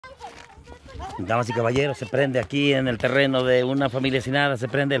Damas y caballeros, se prende aquí en el terreno de una familia sin nada, se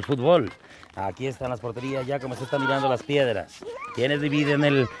prende el fútbol. Aquí están las porterías ya como se están mirando las piedras. Quienes dividen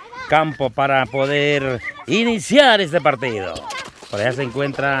el campo para poder iniciar este partido. Por allá se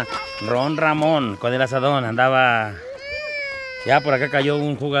encuentra Ron Ramón con el asadón, andaba... Ya por acá cayó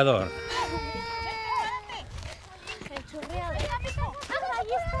un jugador.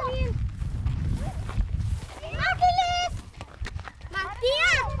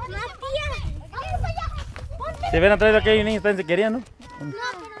 ¿Se ven atrás de aquellos niños también se querían, no?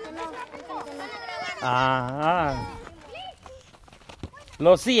 Ah,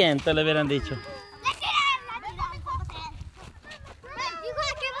 lo siento, le hubieran dicho.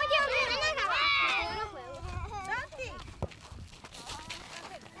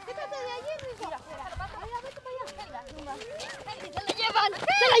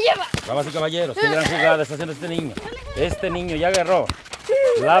 Damas y caballeros, qué gran jugada está haciendo este niño. Este niño ya agarró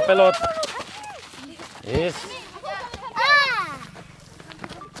la pelota.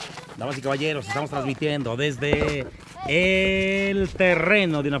 Damas y caballeros, estamos transmitiendo desde el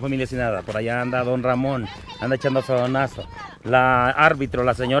terreno de una familia sin nada. Por allá anda don Ramón, anda echando asadonazo. La árbitro,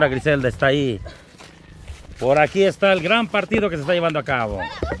 la señora Griselda, está ahí. Por aquí está el gran partido que se está llevando a cabo.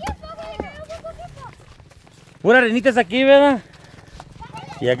 Pura arenitas aquí, ¿verdad?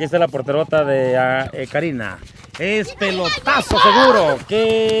 Y aquí está la porterota de Karina. Es pelotazo seguro.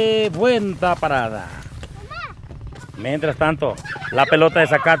 ¡Qué buena parada! Mientras tanto, la pelota de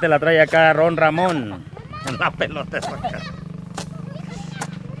zacate la trae acá Ron Ramón. La pelota de zacate.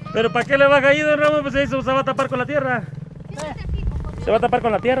 ¿Pero para qué le baja ahí, don Ramón? Pues ahí se va a tapar con la tierra. ¿Se va a tapar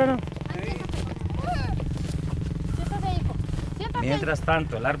con la tierra, no? Mientras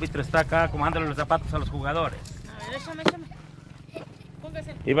tanto, el árbitro está acá acomodándole los zapatos a los jugadores. A ver, échame.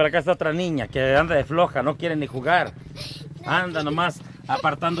 Póngase. Y por acá está otra niña que anda de floja, no quiere ni jugar. Anda nomás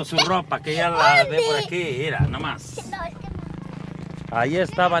apartando su ropa, que ya la ve por aquí, mira, nomás. Ahí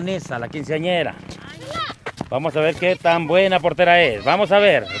está Vanessa, la quinceañera. Vamos a ver qué tan buena portera es. Vamos a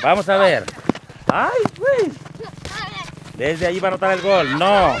ver. ¡Ay, güey! Desde ahí va a anotar el gol.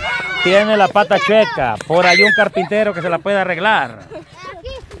 No, tiene la pata chueca. Por ahí un carpintero que se la puede arreglar.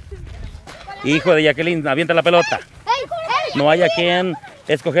 Hijo de Jacqueline, avienta la pelota. No hay a quien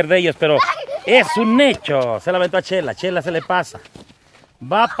escoger de ellos, pero es un hecho. Se la aventó a Chela. Chela se le pasa.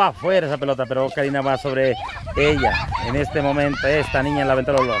 Va para afuera esa pelota, pero Karina va sobre ella. En este momento, esta niña la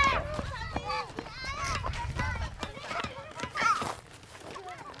aventó a lo loco.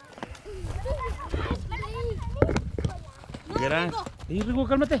 Gran... Y Rigo,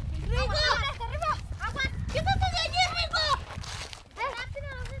 cálmate. ¡Rigo! ¡Agua! ¡Quítate de allí, Rigo!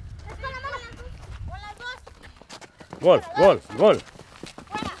 ¡Es con la mano! ¡Con las dos! Gol.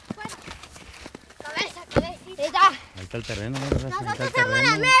 ¡Fuera! ¡Cabeza! Ahí está el terreno, ¿no? Nosotros somos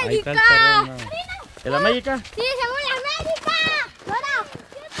la América. Ahí está el terreno. ¿Es la América? ¡Sí, somos la América! ¡Fuera!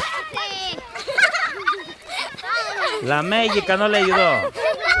 La América no le ayudó.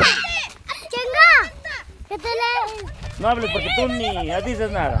 ¡Chenga! ¿Qué te lees? No hables porque tú ni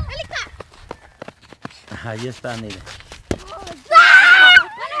dices nada. Ahí está, mire.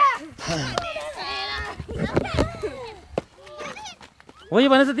 Oye,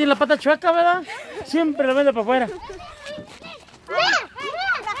 Vanessa tiene la pata chueca, ¿verdad? Siempre la vende para afuera.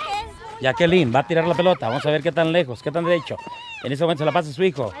 Jacqueline va a tirar la pelota. Vamos a ver qué tan lejos, qué tan derecho. En ese momento se la pasa a su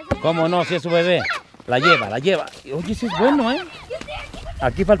hijo. ¿Cómo no? Si es su bebé. La lleva. Oye, sí es bueno, ¿eh?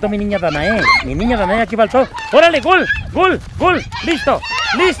 Aquí faltó mi niña Danae. Mi niña Danae aquí faltó. ¡Órale! ¡Gol! ¡Listo!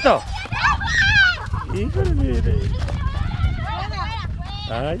 ¡Híjole, mire!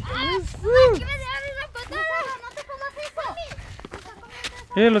 ¡Ay, Jesús!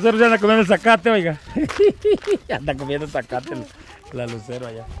 Lucero ya anda comiendo el zacate, oiga. Anda comiendo el zacate la Lucero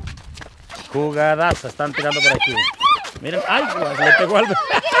allá. Jugadaza, están tirando por aquí. Miren, ¡ay! Le pegó algo.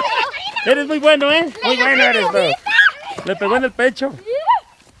 Eres muy bueno, ¿eh? Muy bueno eres tú. Le pegó en el pecho. El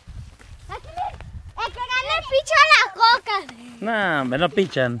que gana el picho a la coca. No, hombre, no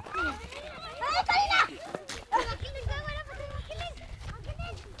pichan.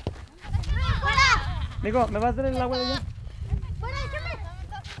 Digo, ¿me vas a dar el agua de allá?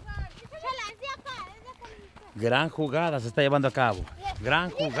 Gran jugada se está llevando a cabo.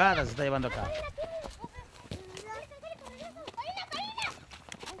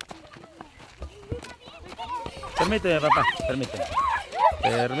 Permíteme, papá, permíteme.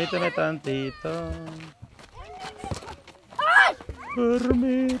 Permíteme tantito.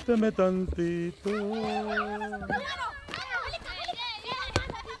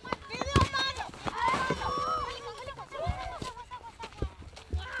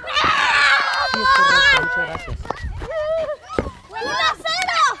 Sí, es correcto, muchas gracias.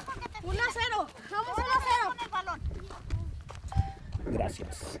 1-0.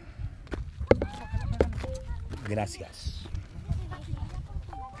 Gracias.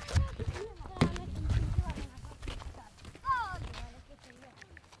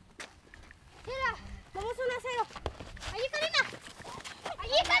 Mira, vamos 1-0. Allí, Karina.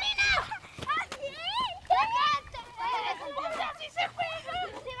 Allí, Karina. Así se juega.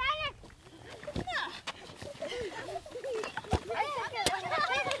 Se vaya.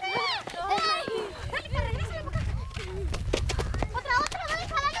 Otra,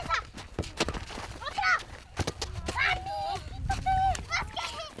 Vanessa. Otra. ¡Ani! ¡Quítate! ¡Más que!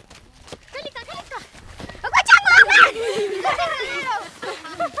 ¡Calica! ¡Aguachamos!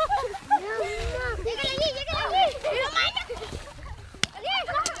 ¡Llegale allí! ¡Pero maña!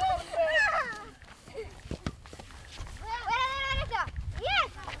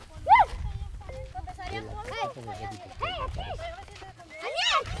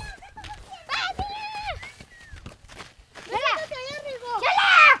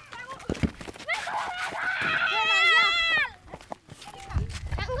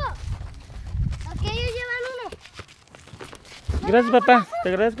 Gracias, papá. Te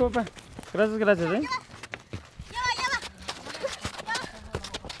agradezco, papá. Gracias, ¿eh?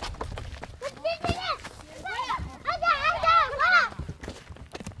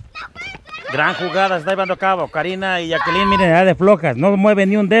 Gran jugada se está llevando a cabo. Karina y Jacqueline, miren, ya de flojas. No mueven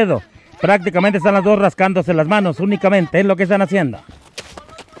ni un dedo. Prácticamente están las dos rascándose las manos únicamente. Es lo que están haciendo.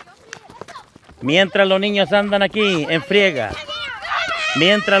 Mientras los niños andan aquí en friega.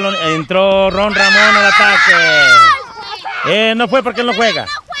 Mientras entró Ron Ramón al ataque. No fue porque él no juega.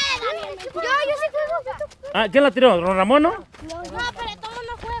 Yo sí juego. Ah, ¿quién la tiró? ¿Ron Ramón, no? No, pero Tomo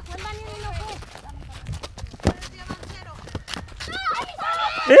no juega. Juan Daniel no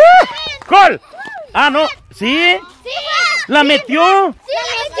juega. ¡Gol! Ah, no. ¿Sí? Sí, ¿La metió?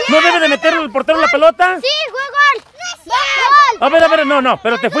 ¿No debe de meter el portero la pelota? Sí, fue gol. ¡Gol! A ver, no,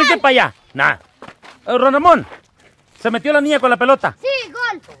 pero te fuiste para allá. Nah. Ron Ramón, se metió la niña con la pelota. Sí,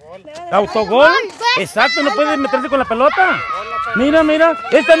 gol. ¿Autogol? Exacto, no puede meterse con la pelota. Mira,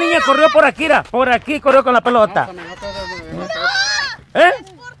 esta niña corrió por aquí, por aquí corrió con la pelota. ¿Eh?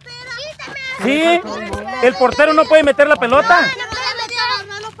 Sí, el portero no puede meter la pelota.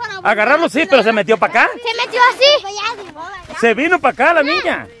 Agarrarlo sí, pero se metió para acá. Se metió así. Se vino para acá la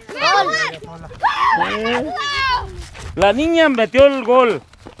niña. La niña metió el gol.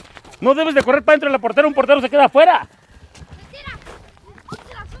 No debes de correr para dentro de la portera, un portero se queda afuera.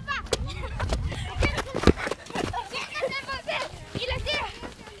 Y la tira.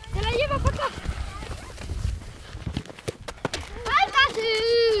 Se la lleva para acá. ¡Ay,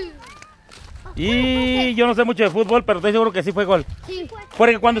 casi! Y yo no sé mucho de fútbol, pero estoy seguro que sí fue gol. Sí.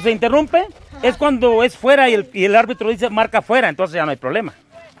 Porque cuando se interrumpe es cuando es fuera y el árbitro dice marca fuera, entonces ya no hay problema.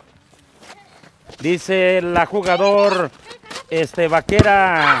 Dice la jugador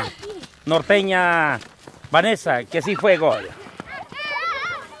vaquera norteña Vanessa que sí fue gol.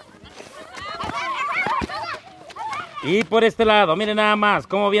 Y por este lado, miren nada más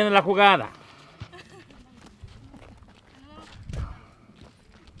cómo viene la jugada.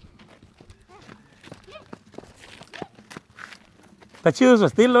 Está chido su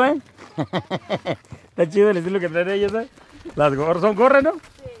estilo, ¿eh? Está chido el estilo que traen ellos, ¿eh? Las gorras, ¿son gorras, no? Sí.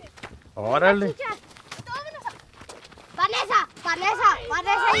 Órale. Vanessa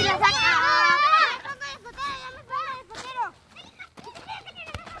y la saca.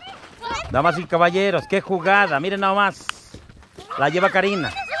 Damas y caballeros, qué jugada, miren nada más. La lleva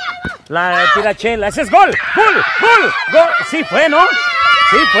Karina. La tira Chela. ¡Ese es gol! ¡Gol! Sí fue, ¿no?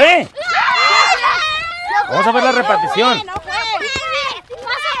 Sí fue. Vamos a ver la repartición.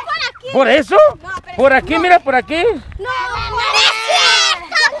 ¿Por eso? ¿Por aquí? Mira, por aquí.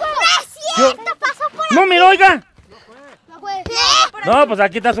 No, mira, oiga. No, pues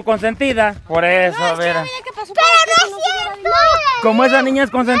aquí está su consentida. Por eso, a ver. Como esa niña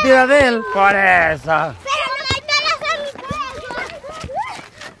es consentida de él. Por eso.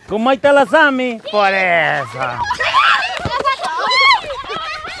 Como ahí está la Sammy. Por eso.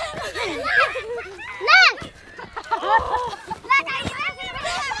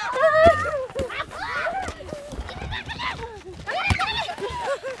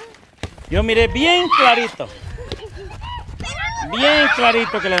 Yo miré bien clarito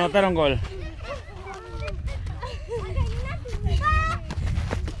que le anotaron gol.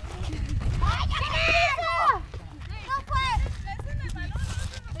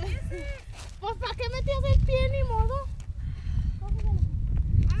 Pues ¿para qué metías el pie ni modo?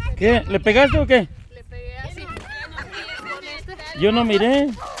 ¿Qué? ¿Le pegaste o qué? Le pegué así. Yo no miré.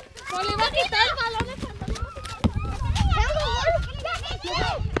 Pues le iba a quitar el balón de pantalón.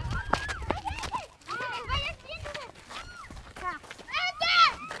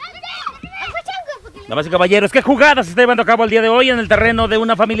 Damas y caballeros, ¿qué jugada se está llevando a cabo el día de hoy en el terreno de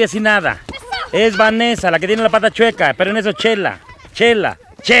una familia sin nada? Es Vanessa, la que tiene la pata chueca, pero en eso Chela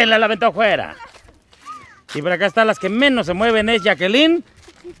la aventó afuera. Y por acá están las que menos se mueven, es Jacqueline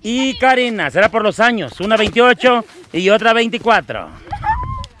y Karina. Será por los años, una 28 y otra 24.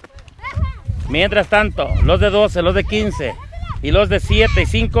 Mientras tanto, los de 12, los de 15 y los de 7 y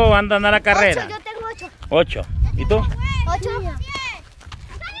 5 andan a la carrera. 8, yo tengo 8. 8. ¿Y tú? 8.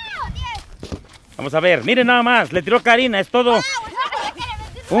 Vamos a ver, miren nada más, le tiró Karina, es todo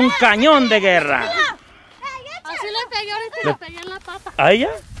un cañón de guerra. Así le pegué, ahorita le pegué en la pata. ¿A ella?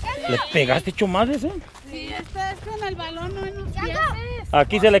 ¿Le pegaste chumadas, eh? Sí, esta es con el balón, no en los pies.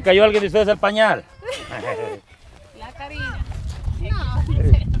 Aquí se le cayó a alguien de ustedes el pañal. La Karina.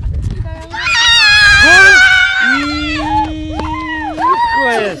 ¡Hijo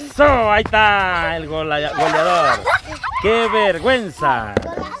eso! Ahí está el goleador. ¡Qué vergüenza!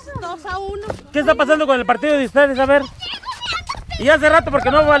 2-1. ¿Qué está pasando con el partido de ustedes? A ver. Y hace rato porque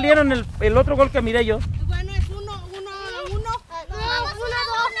no valieron el otro gol que miré yo. Bueno, es 1-1.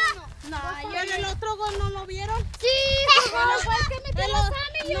 No, y en el otro gol no lo vieron. Sí, bueno, fue el que metió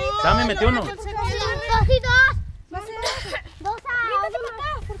Sammy. No, Sammy metió uno. 2 y 2. 2 a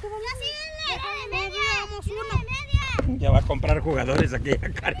 1. Ya va a comprar jugadores aquí,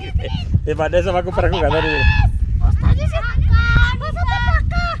 Karina. Vanessa va a comprar jugadores.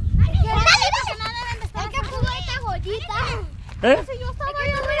 ¿Eh?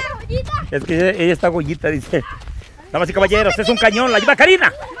 Es que ella está gollita, dice. Damas y caballeros, es un cañón, la lleva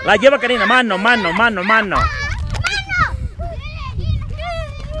Karina. La lleva Karina, mano.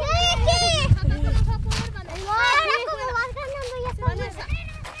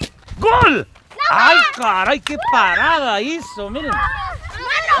 ¡Gol! ¡Ay, caray! ¡Qué parada hizo! Miren.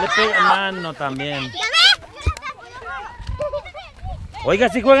 Le pega mano también. Oiga,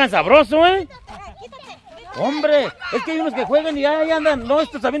 si juegan sabroso, ¿eh? Hombre, es que hay unos que juegan y ahí andan. No,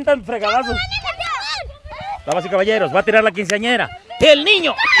 estos también están fregadazos. Damas y caballeros, va a tirar la quinceañera. ¡El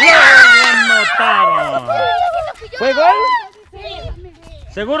niño! ¡Lo anotaron! ¿Fue gol?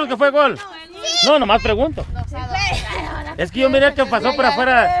 ¿Seguro que fue gol? No, nomás pregunto. Es que yo miré que pasó por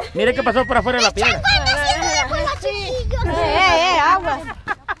afuera. Miré que pasó por afuera de la piedra. Agua.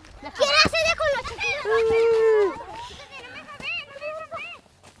 ¿Quién hace de con los chiquillos?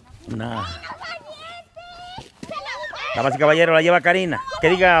 No. Damas y caballeros, la lleva Karina. Que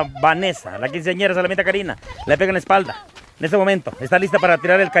diga Vanessa. La quinceañera se la mete a Karina. Le pega en la espalda. En este momento está lista para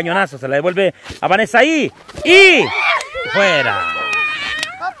tirar el cañonazo. Se la devuelve a Vanessa ahí. Y fuera.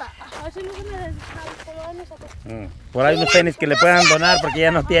 Por ahí unos tenis que le puedan donar porque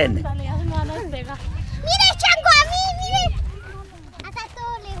ya no tiene. Mire, Chango, a mí, mire. Hasta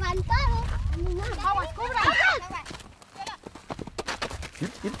todo levantado. Aguas, cobra.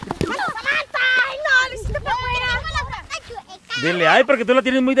 Dile, ay, porque tú la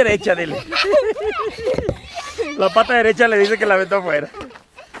tienes muy derecha, dile. La pata derecha le dice que la aventó afuera.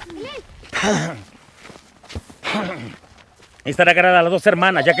 Ahí está la cara de las dos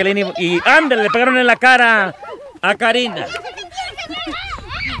hermanas, Jacqueline y Ander, le pegaron en la cara a Karina.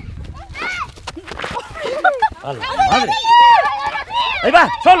 A la madre. Ahí va,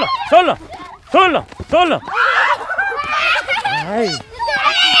 solo. Ay.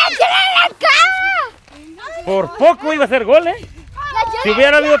 Por poco iba a ser gol, ¿eh? Si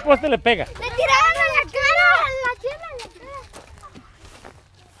hubiera habido poste, le pega. Le tiraron a la cara a la chela.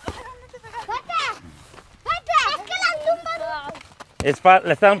 Es que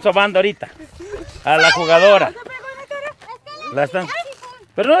la están sobando ahorita a la jugadora. La están...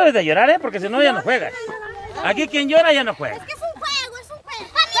 Pero no debes de llorar, ¿eh? Porque si no ya no juegas. Aquí quien llora ya no juega. Es un juego. A mí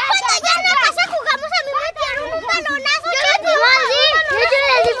cuando ya en la casa jugamos, a mí me tiraron un balonazo. A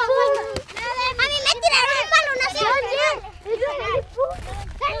mí me tiraron un balonazo.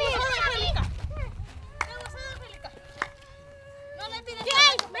 No le tires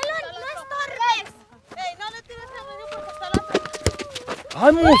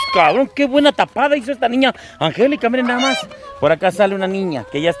 ¡Vamos, cabrón! ¡Qué buena tapada hizo esta niña! Angélica, miren nada más. Por acá sale una niña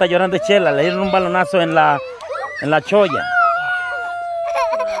que ya está llorando de Chela. Le dieron un balonazo en la cholla.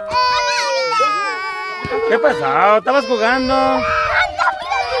 ¿Qué pasó? ¿Estabas jugando?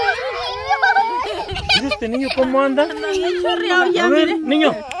 ¿Mira este niño cómo anda? A ver,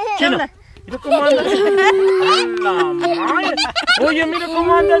 niño, Chela. Mira cómo anda. La madre. Oye, mira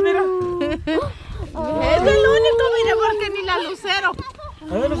cómo andas, mira. Es el único, mire, porque ni la Lucero.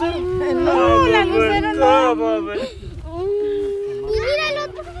 A ver, Lucero. No, la Lucero no. Y mira el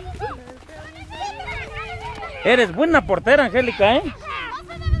otro. Eres buena portera, Angélica, ¿eh?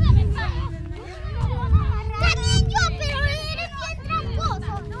 También yo, pero eres bien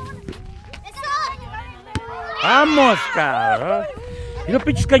tramposo. Eso. Vamos, cabrón. Mira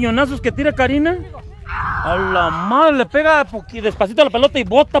pinches cañonazos que tira Karina. A la madre, le pega despacito a la pelota y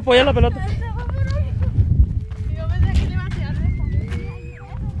bota por allá la pelota.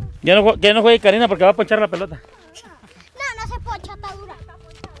 Ya no juegue Karina porque va a ponchar la pelota. No se poncha, está dura.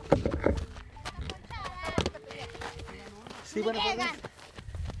 Sí, buenas tardes.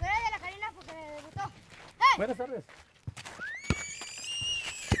 Fuera de la Karina porque me debutó. Buenas tardes.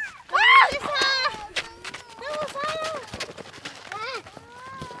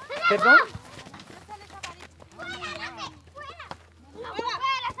 ¿Perdón?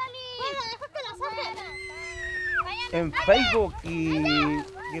 En Facebook y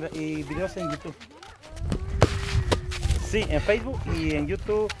videos en YouTube. Sí, en Facebook y en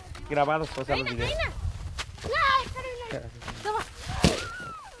YouTube grabados pues a los videos.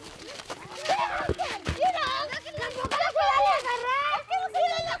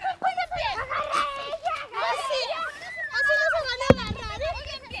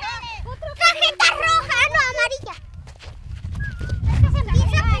 Tarjeta roja, no amarilla. Es que se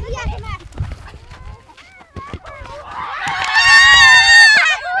empieza a pelear.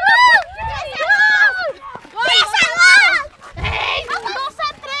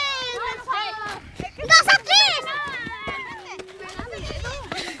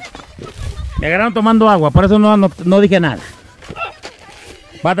 Me agarraron tomando agua, por eso no dije nada.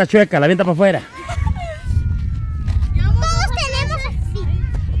 Pata chueca, la avienta para afuera. Todos tenemos así.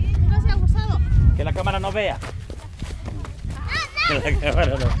 No se ha abusado. Que la cámara no vea. Que la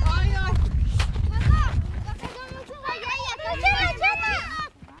cámara no.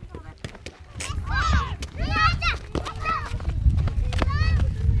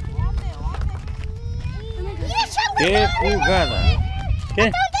 ¡Qué jugada!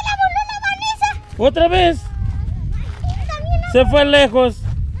 ¿Qué? ¿Otra vez? Se fue lejos.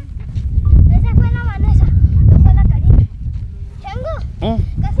 Esa fue la Vanessa, no fue la Karina. Chango,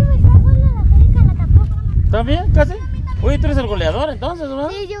 casi me fue con la Angélica, la tapó. ¿Está bien? ¿Casi? Uy, tú eres el goleador entonces, ¿no?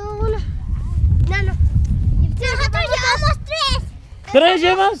 Sí, yo uno. No. Nosotros llevamos 3. ¿3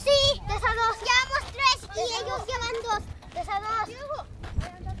 llevas? Sí, de esas 2 llevamos 3 y ellos llevan 2. De esas 2.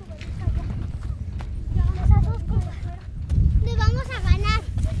 De esas 2 cosas. Le vamos a ganar.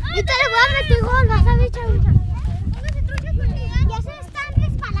 Y te le voy a meter gol, vas a ver, Chango. Ya se están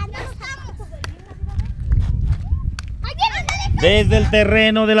resbalando los campos. Desde el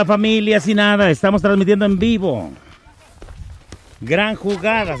terreno de la familia sin nada, estamos transmitiendo en vivo. Gran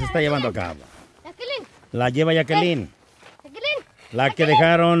jugada se está llevando a cabo. La lleva Jacqueline. La que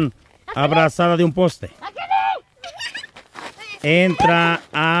dejaron abrazada de un poste. Entra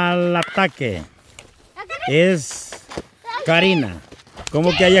al ataque. Es Karina. Como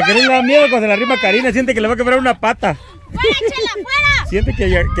que a Jacqueline le da miedo cuando se la arrima Karina. Siente que le va a quebrar una pata. ¡Fuera, Chela, fuera! Siente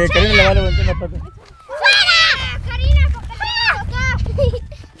que Karina le va a levantar una pata. ¡Fuera! Karina, porque le va a tocar.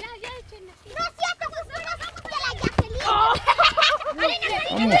 Ya, Chela. No es cierto, pues fuera de la Jacqueline.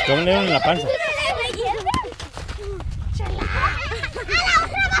 Vamos, que un león en la panza.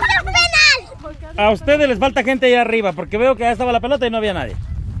 A ustedes les falta gente ahí arriba, porque veo que ya estaba la pelota y no había nadie.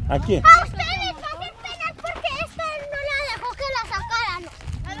 Aquí. A ustedes hacen penal porque esta no la dejó que la sacaran.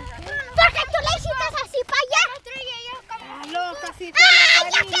 Porque tú le hiciste así para allá.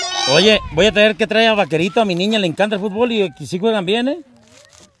 Oye, voy a tener que traer a Vaquerito, a mi niña le encanta el fútbol y si juegan bien, ¿eh?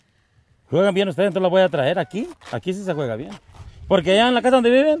 Juegan bien ustedes, entonces la voy a traer aquí. Aquí sí se juega bien. Porque allá en la casa donde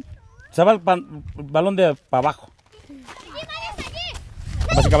viven, se va el balón de para abajo.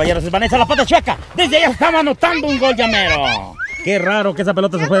 Damas y caballeros, es Vanessa la pata chueca. Desde allá estaba anotando un gol llamero. Qué raro que esa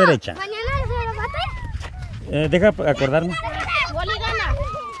pelota se fue derecha. ¿Mañana se lo mate? Deja acordarme. Gol y gana.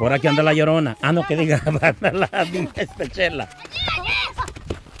 Por aquí anda la llorona. Ah, no, que diga, anda la esta Chela.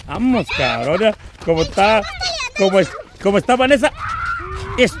 Vamos, cabrón. Como está Vanessa.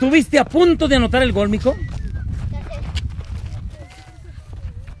 ¿Estuviste a punto de anotar el gol, mijo?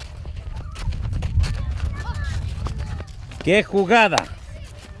 ¡Qué jugada!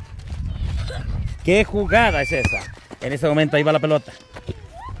 ¡Qué jugada es esa! En ese momento ahí va la pelota.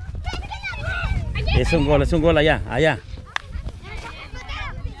 Es un gol allá, allá.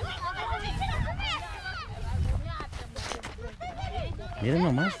 Miren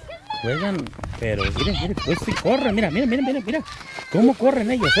nomás, juegan, pero miren, pues sí corren, mira. ¿Cómo corren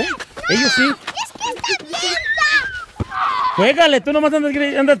ellos, eh? Ellos sí. Juégale, tú nomás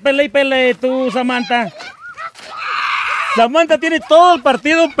andas pele, tú, Samantha. Samantha tiene todo el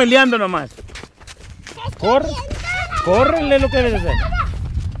partido peleando nomás. Córrenle lo que debe hacer.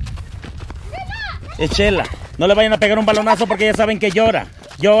 Es Chela. No le vayan a pegar un balonazo porque ya saben que llora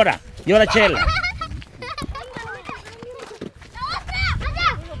Chela.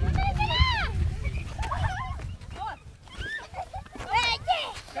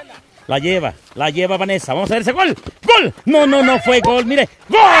 La lleva Vanessa. Vamos a ver ese gol. ¡Gol! No, no, no fue gol. Mire,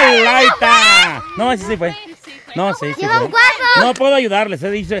 ¡gol! Ahí está. No, ese sí fue. No, sí, sí fue. No puedo ayudarles.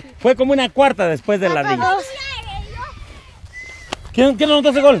 Se dice, fue como una cuarta después del ladrillo. ¿Quién anotó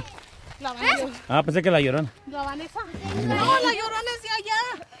ese gol? La Vanessa. Ah, pensé que la Llorona. La Vanessa. No, la Llorona es de allá.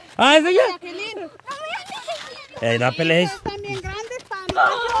 Ah, ¿es de allá? Jacqueline. No peleéis. Están bien grandes para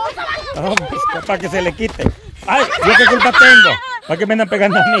mí. Para que se le quite. Ay, ¿yo qué culpa tengo? ¿Para qué me andan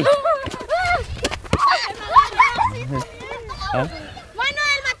pegando a mí? ¿Ah? Bueno,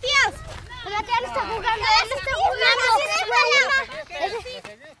 el Matías. El Matías está jugando. Él está jugando.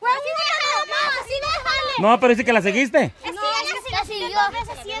 No, pero dice que la seguiste. No, la siguió.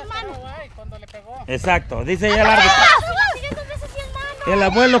 Sí, hermano. Exacto, dice ya el árbitro. El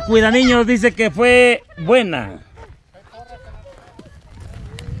abuelo cuida niños dice que fue buena.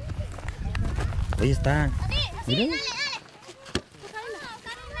 Ahí está. Miren.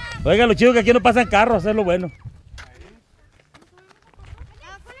 Oiga, lo chido que aquí no pasan carros, es lo bueno.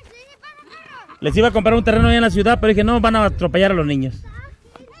 Les iba a comprar un terreno allá en la ciudad, pero dije, no, van a atropellar a los niños.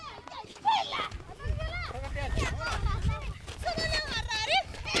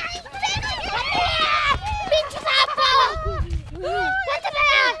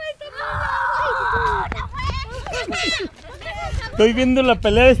 Estoy viendo la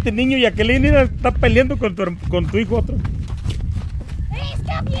pelea de este niño y Jacqueline está peleando con tu hijo otro. Es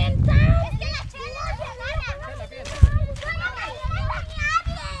que avienta. Es que la chela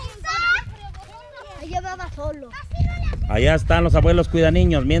llevaba solo. Allá están los abuelos cuida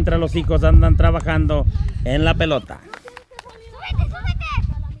niños, mientras los hijos andan trabajando en la pelota.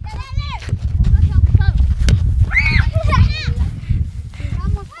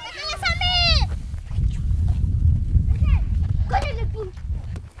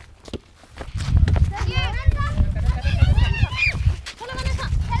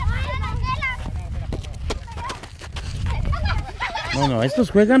 No, estos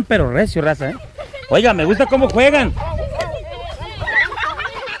juegan pero recio, raza, ¿eh? Oiga, me gusta cómo juegan.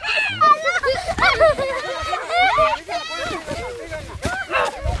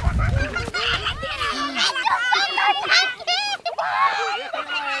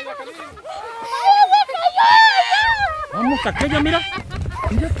 Vamos, aquella, mira.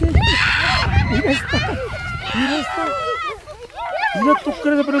 Mira aquella. Mira esta. Mira esta. Mira, ¿tú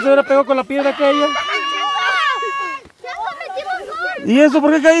crees que no se hubiera pegado con la piedra aquella? ¿Y eso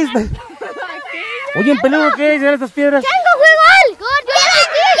por qué caíste? Oye, ¿en peligro qué es? ¿Estas piedras? ¡Tengo gol!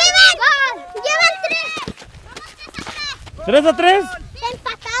 ¡Llevan 3 a 3!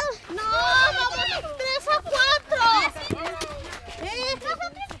 ¡Empatados! ¡No! ¡Vamos 3 a 4!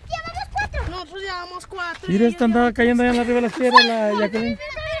 ¿Llevamos 4? No, pues llevamos 4. Mira, esta andaba cayendo allá arriba de las piedras, la Jacqueline.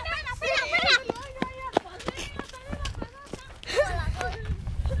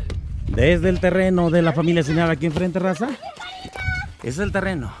 Desde el terreno de la familia Señal aquí enfrente, raza. Es el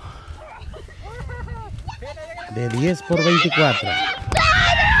terreno de 10 por 24.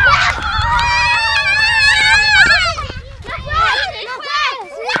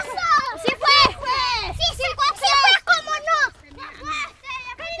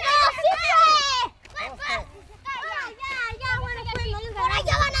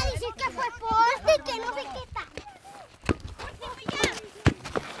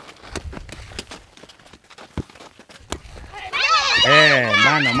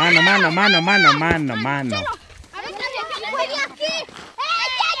 Mano.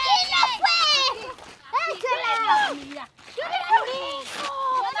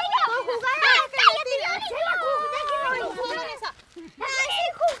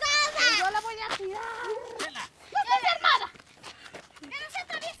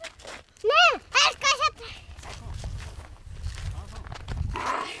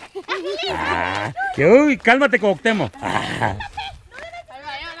 Uy, cálmate, Cuauhtémoc.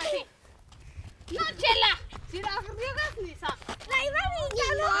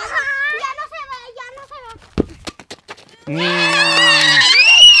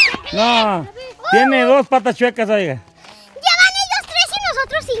 No, tiene 2 patas chuecas, oiga. Llevan ellos 3 y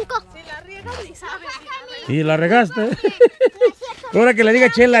nosotros 5. Si la riegas ni sabes. Sí, la regaste. Ahora que le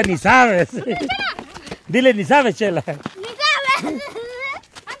diga Chela, ni sabes. Dile, ni sabes, Chela. Ni sabes.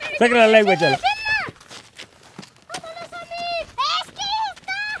 Saca la lengua, Chela.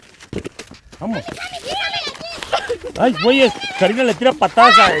 Vamos. Ay, güey, Karina le tira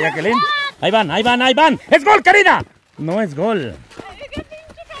patadas a Jacqueline. Ahí van. ¡Es gol, Karina! No es gol.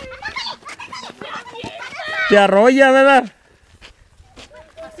 Te arrolla, ¿verdad?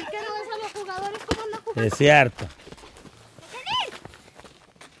 Así que no ves a los jugadores como andan jugando. Es cierto.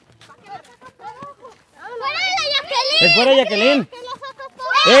 ¡Fuera de la Jacqueline! Es fuera, Jacqueline. ¡Que lo saca todo!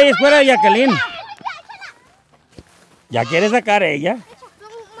 ¡Ey, espera, Jacqueline! ¿Ya quiere sacar ella?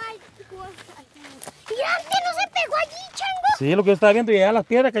 Mira, que no se pegó allí, chango. Sí, lo que yo estaba viendo, y allá las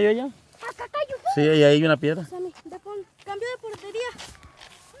piedras cayó allá. Acá cayó. Sí, ahí hay una piedra. Cambio de portería.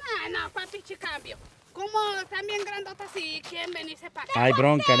 No, papi, cambio. Como están bien grandotas y quieren venirse para acá. Hay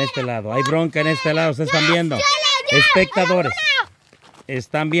bronca en este lado, hay bronca en este lado, ustedes están viendo. Espectadores,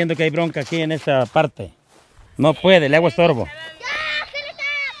 están viendo que hay bronca aquí en esta parte. No puede, le hago estorbo.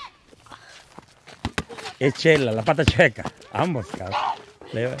 Es Chela, la pata chueca. Ambos, cabrón.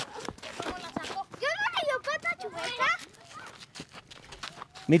 ¿Yo no le dio pata chueca?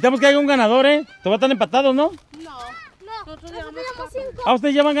 Necesitamos que haya un ganador, ¿eh? Todos están empatados, ¿no? No. Nosotros llevamos 5. ¿Ah,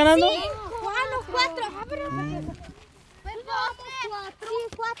 ustedes ya van ganando? Sí, los 4. Vamos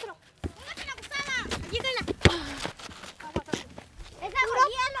 4. Esa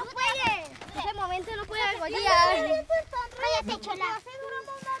golía no puede. En ese momento no puede golía. Cállate, Chola. Así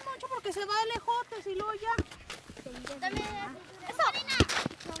duramos más mucho porque se va de lejotes y luego ya.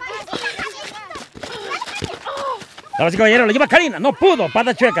 Damas y caballeros, lo lleva Karina. No pudo,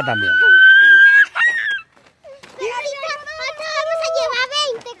 pata chueca también. Vamos a llevar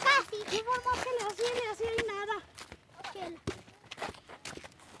 20 casi. ¿Qué forma que le hacía y nada?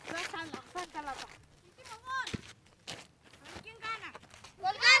 Sácala. ¿Quién gana?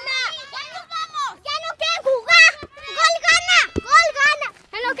 ¡Gol gana! ¡Ya nos vamos! ¡Ya no quieren jugar! ¡Gol gana! ¡Gol gana!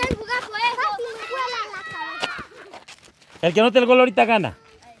 ¡Ya no quieren jugar por eso! El que note el gol ahorita gana.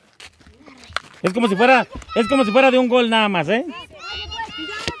 Es como si fuera de un gol nada más, ¿eh?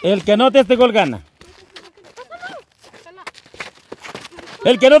 El que note este gol gana.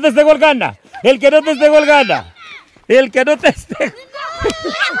 El que note este gol gana. El que note este gol gana. El que note este.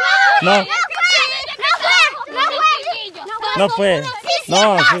 No. No fue.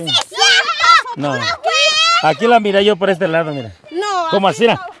 No, sí. No. Aquí la miré yo por este lado, mira. No. Como así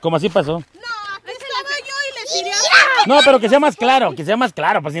pasó. No, estaba yo y le tiré. No, pero que sea más claro,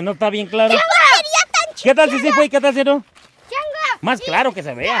 pues si no está bien claro. ¿Qué tal si sí fue y qué tal si no? Más claro que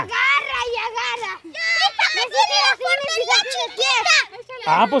se vea. Agarra.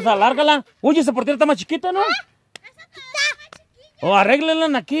 Ah, pues alárgala. Oye, esa portería está más chiquita, ¿no? O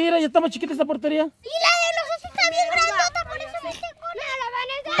arréglenla aquí, ya está más chiquita esta portería. Y la de nosotros está bien grandota, por eso me secó.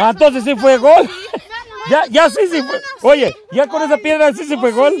 Ah, entonces sí fue gol. Ya sí fue. Oye, ya con esa piedra sí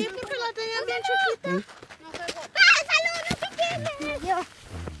fue gol. Sí, porque la tenían bien chiquita.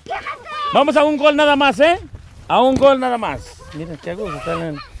 Vamos a un gol nada más, ¿eh? A un gol nada más. Miren, qué gusto está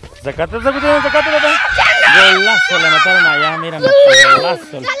en... Sacate, papá. Golazo le mataron allá, mira.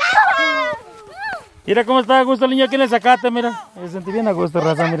 Golazo. Mira cómo está a gusto el niño aquí en el zacate, mira. Me sentí bien a gusto,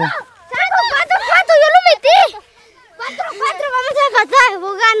 raza, miren. 4, yo lo metí. 4, vamos a empatar,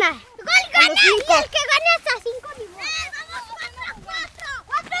 vos ganas. Gol gana, y el que gane hasta 5 niveles. Vamos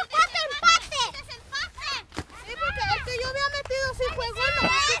 4, empate. Sí, porque el que yo había metido sí fue gol,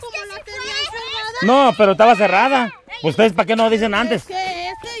 nomás que como la tenía cerrada. No, pero estaba cerrada. ¿Ustedes para qué no dicen antes?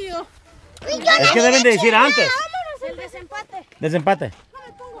 Que yo. Es que deben de decir antes. El desempate. Desempate.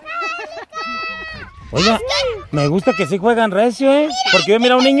 Oiga, me gusta que sí juegan recio, ¿eh? Porque yo he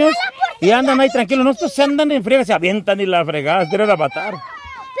mirado niños y andan ahí tranquilos. No, estos se andan en friega, se avientan y la fregada, quieren a matar.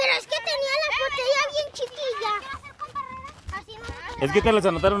 Pero es que tenía la portería bien chiquilla. Es que te les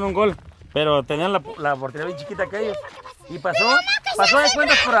anotaron un gol, pero tenían la portería bien chiquita que ellos. Y pasó de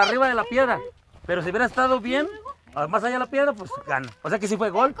cuentas por arriba de la piedra. Pero si hubiera estado bien, más allá de la piedra, pues gana. O sea que sí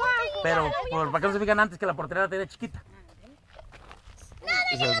fue gol, pero ¿para qué no se fijan antes que la portería la tenía chiquita?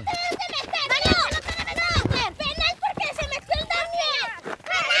 Penal porque se metió el Daniel.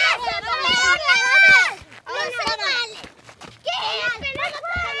 ¿Qué?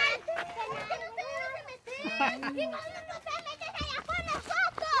 Penal.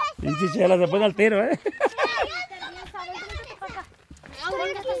 Y Chichela se pone al tiro, ¿eh?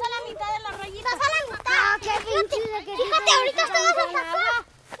 Ahorita estás a la mitad de la rayita. Estás a la mitad. Fíjate, ahorita estamos hasta acá.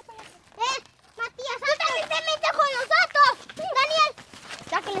 Matías, tú también te metes con nosotros. Daniel,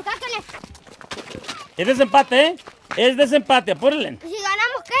 sáquenle. Es desempate, ¿eh? Es desempate, apúrenle. ¿Y si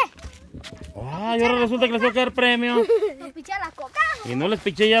ganamos qué? Ah, y ahora resulta que les voy a dar premio. Nos picha la coca. Y no les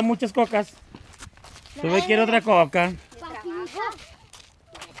piché ya muchas cocas. Tuve que ir a otra coca. Trabajo,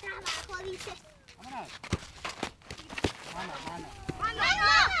 dices.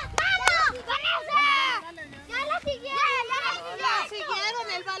 Ya siguieron,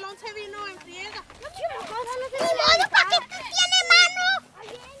 el balón se vino en friega. ¿Para qué tiene mano?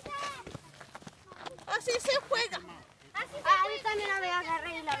 Así se juega. Yo también la voy a agarrar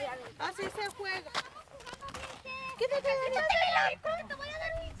y la voy a ver. Así se juega.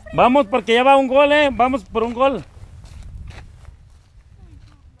 Vamos porque ya va un gol, ¿eh? Vamos por un gol.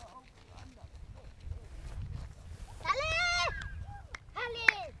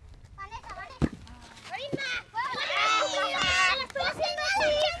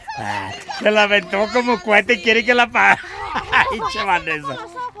 Se la aventó como cuete y quiere que la pague. Ay, che, Vanessa.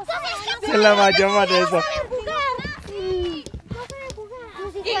 Se la bañó, Vanessa.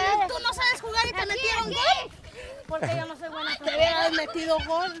 Y tú no sabes jugar y te metieron gol. Porque yo no soy buena. Te hubieras metido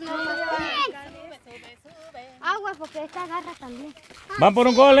gol. No, Agua, porque esta agarra también. Van por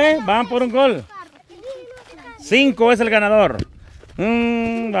un gol, van por un gol. 5 es el ganador.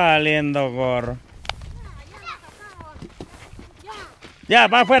 Valiendo gorro. Ya,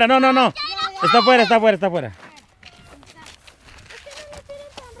 va afuera, no. Está afuera.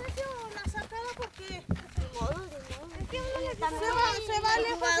 se vale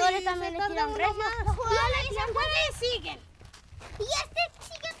los jugadores también le tiran recio. Los jugadores siguen. Y este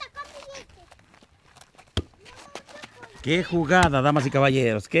sigue atacando y este. Qué jugada, damas y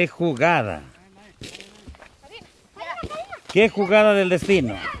caballeros. Qué jugada. Qué jugada del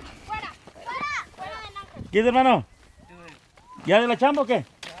destino. ¿Qué es, hermano? ¿Ya de la chamba o qué?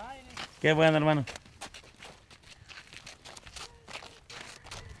 Qué bueno, hermano.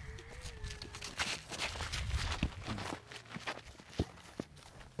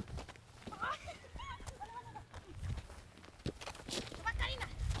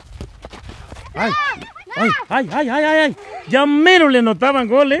 ¡Ay! Ya mero le notaban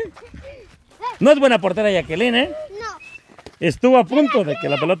gol, ¿eh? No es buena portera Jacqueline, ¿eh? No. Estuvo a punto de que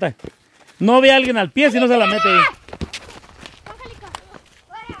la pelota no ve a alguien al pie si no se la mete ahí. Angélica,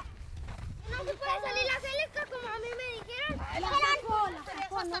 fuera. No se puede salir la Angélica como a mí me dijeron.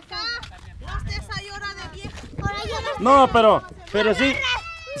 Hasta acá. No estés ahí hora de vieja. No, pero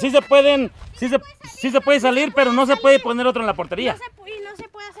sí se pueden, sí se puede salir, pero no se puede poner otro en la portería. Y no se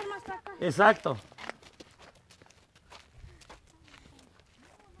puede hacer más caca. Exacto.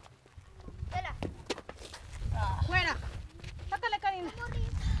 Fuera. Sácale, Karina.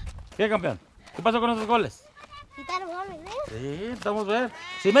 ¿Qué, campeón? ¿Qué pasó con esos goles? Quitaron goles, ¿eh? Sí, vamos a ver.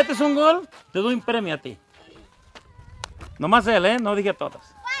 Si metes un gol, te doy un premio a ti. Nomás él, ¿eh? No dije a todos.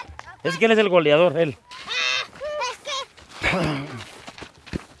 Es que él es el goleador, él.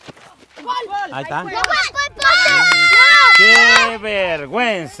 Ahí está. ¡Qué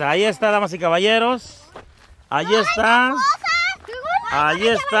vergüenza! Ahí está, damas y caballeros. Ahí está. Ahí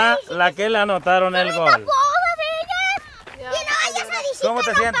está la que le anotaron el gol. ¿Cómo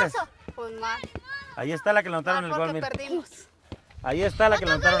te sientes? Pues mal. Ahí está la que le anotaron el gol, Porque mira. perdimos. Ahí está la que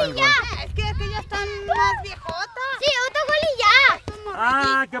le anotaron el gol. Es que aquellas están más viejotas. Sí, otro gol y ya.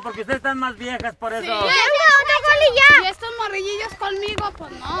 Ah, que porque ustedes están más viejas, por eso. Sí. Otro gol y ya. Y estos morrillillos conmigo,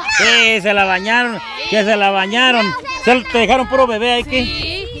 pues no. Sí, se la bañaron. Que se la bañaron. Solo te dejaron puro bebé ahí, ¿qué?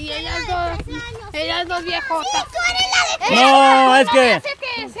 Sí, y ellas dos viejotas. No, es que... Parece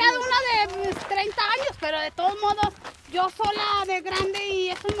que sea una de 30 años, pero de todos modos, yo sola de grande y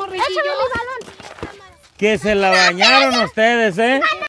estos morrillillos. Que se la bañaron ustedes, ¿eh?